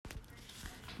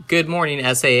Good morning,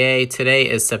 SAA. Today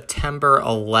is September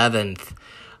 11th.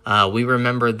 We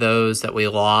remember those that we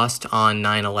lost on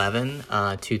 9/11,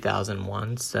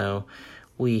 2001, so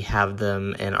we have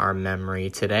them in our memory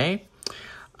today.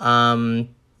 There's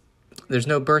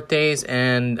no birthdays,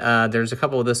 and there's a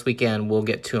couple this weekend. We'll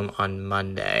get to them on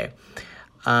Monday.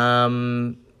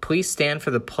 Please stand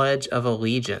for the Pledge of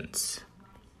Allegiance.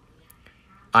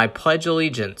 I pledge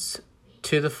allegiance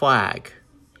to the flag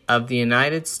of the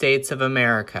United States of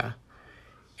America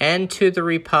and to the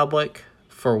republic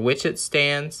for which it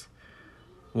stands,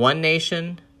 one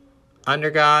nation, under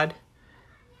God,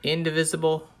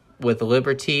 indivisible, with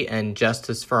liberty and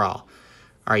justice for all.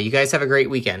 All right, you guys have a great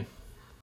weekend.